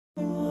A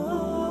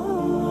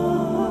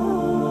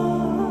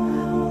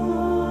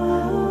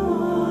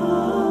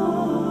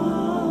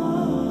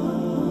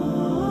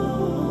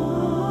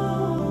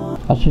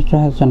sister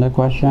has sent a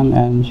question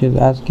and she's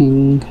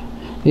asking,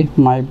 if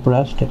my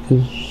breast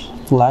is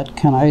flat,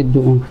 can I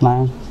do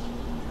implants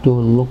to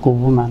look a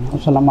woman?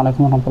 Assalamu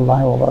alaikum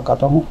warahmatullahi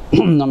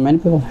wabarakatuh. Now, many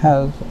people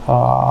have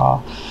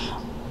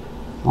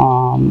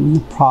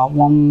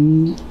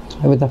problem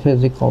with the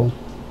physical.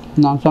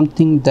 Now,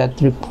 something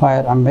that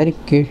require a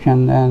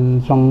medication,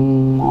 and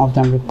some of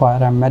them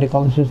require a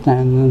medical assistance,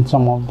 and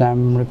some of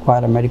them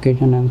require a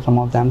medication, and some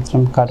of them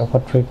some kind of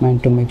a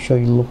treatment to make sure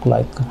you look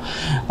like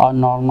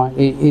normal.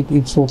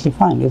 It's totally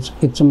fine.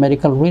 It's a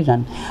medical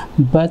reason.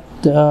 But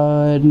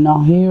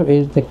now here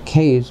is the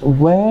case.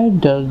 Where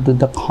does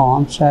the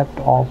concept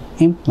of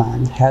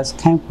implant has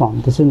came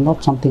from? This is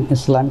not something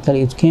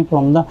Islamically. It came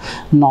from the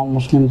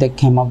non-Muslim. They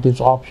came up with this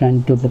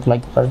option to look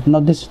like a person. Now,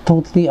 this is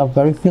totally a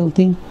very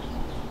filthy.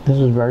 This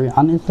is very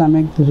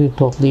un-Islamic. This is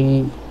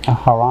totally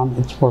haram.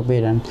 It's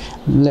forbidden.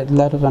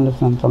 Let us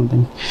understand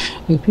something.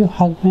 If your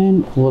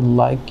husband would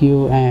like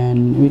you,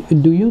 and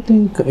do you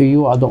think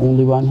you are the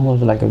only one who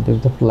was like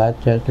the flat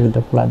chest or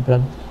the flat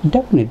breast?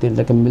 Definitely,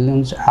 like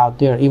millions out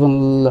there.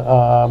 Even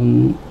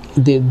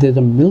there's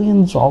a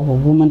millions of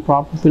women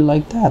probably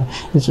like that.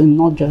 It's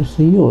not just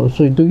you.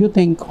 So do you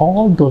think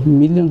all those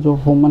millions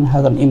of women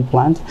have an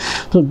implant?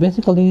 So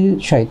basically,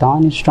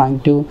 shaitan is trying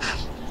to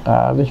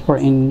whisper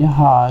in your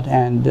heart,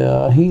 and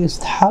he is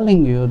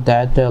telling you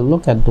that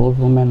look at those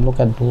women,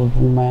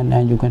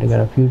 and you're going to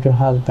get a future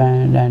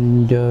husband,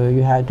 and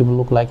you have to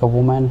look like a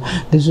woman.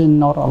 This is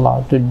not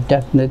allowed to,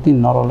 definitely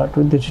not allowed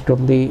to. This is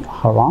totally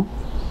haram.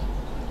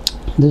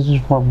 This is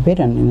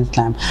forbidden in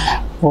Islam.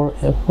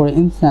 For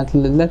instance,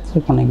 let's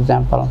take an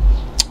example.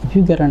 If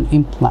you get an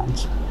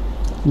implant,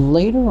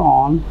 later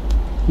on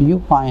you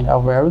find a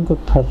very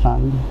good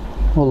person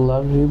who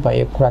loves you by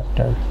your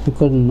character,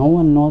 because no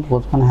one knows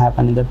what's going to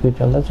happen in the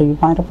future. Let's say you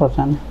find a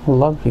person who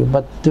loves you,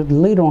 but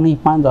later on he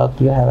finds out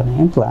you have an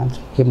implant.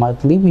 He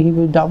might leave you, he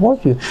will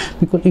divorce you.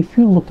 Because if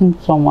you're looking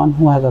for someone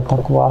who has a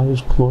taqwa, who is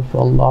close to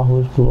Allah,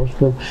 who is close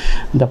to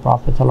the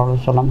Prophet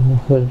ﷺ,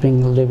 who has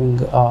been living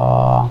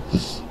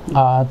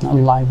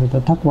life with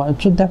the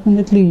taqwa, so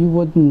definitely you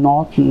would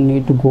not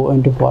need to fall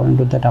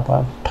into that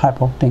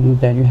type of thing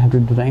that you have to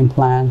do the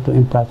implant to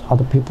impress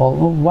other people.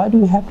 Why do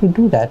you have to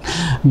do that?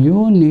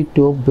 You need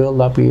to build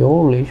up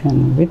your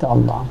relation with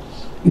Allah.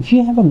 If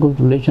you have a good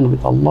relation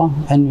with Allah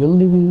and you're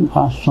living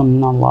a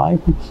sunnah life,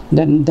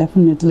 then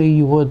definitely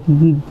you would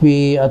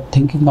be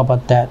thinking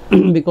about that.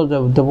 Because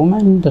the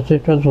women, the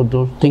sisters would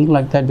do things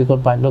like that,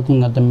 because by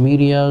looking at the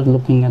media,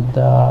 looking at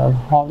the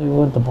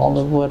Hollywood, the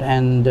Bollywood,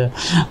 and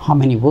how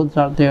many woods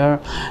are there,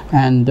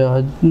 and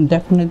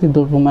definitely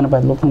those women, by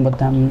looking at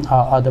them,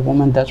 other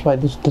women, that's why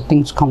the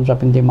things comes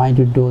up in their mind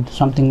to do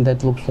something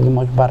that looks really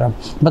much better.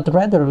 But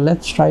rather,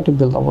 let's try to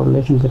build our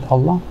relation with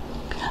Allah.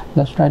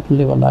 Let's try to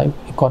live a life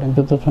according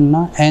to the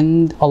sunnah,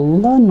 and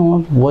Allah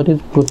knows what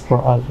is good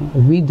for us.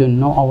 We don't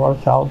know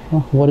ourselves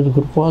what is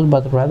good for us,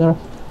 but rather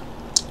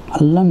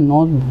Allah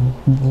knows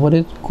what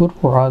is good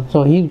for us,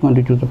 so He's going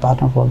to choose a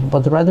pattern for us.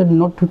 But rather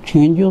not to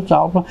change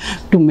yourself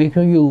to make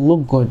sure you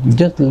look good.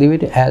 Just leave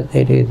it as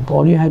it is.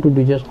 All you have to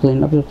do is just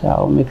clean up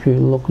yourself, make sure you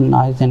look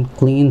nice and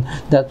clean.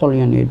 That's all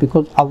you need,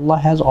 because Allah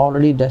has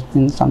already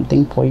destined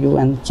something for you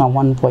and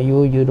someone for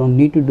you. You don't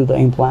need to do the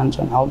implants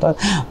and all that.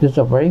 This is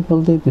a very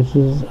filthy. This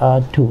is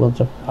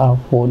towards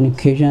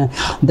fornication.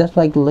 That's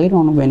like later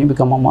on when you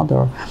become a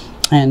mother.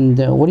 And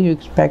what do you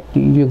expect?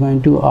 You're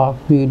going to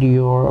feed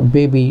your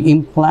baby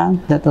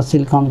implant that the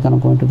silicone is going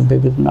to go into the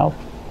baby's mouth?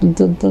 It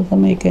doesn't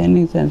make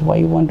any sense. Why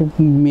you want to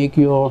make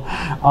your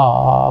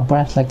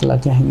breast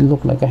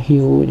look like a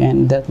huge,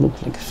 and that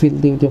looks like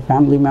filthy with your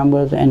family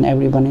members, and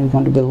everybody is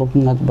going to be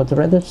looking at it. But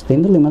rather stay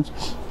in the limits.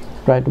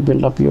 Try to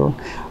build up your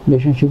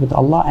relationship with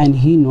Allah, and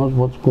He knows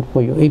what's good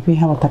for you. If you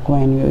have a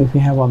taqwa in you, if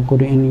you have a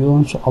good in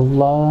you, so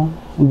Allah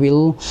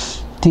will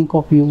think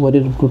of you what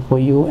is good for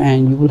you,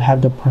 and you will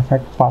have the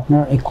perfect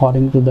partner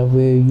according to the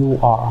way you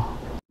are.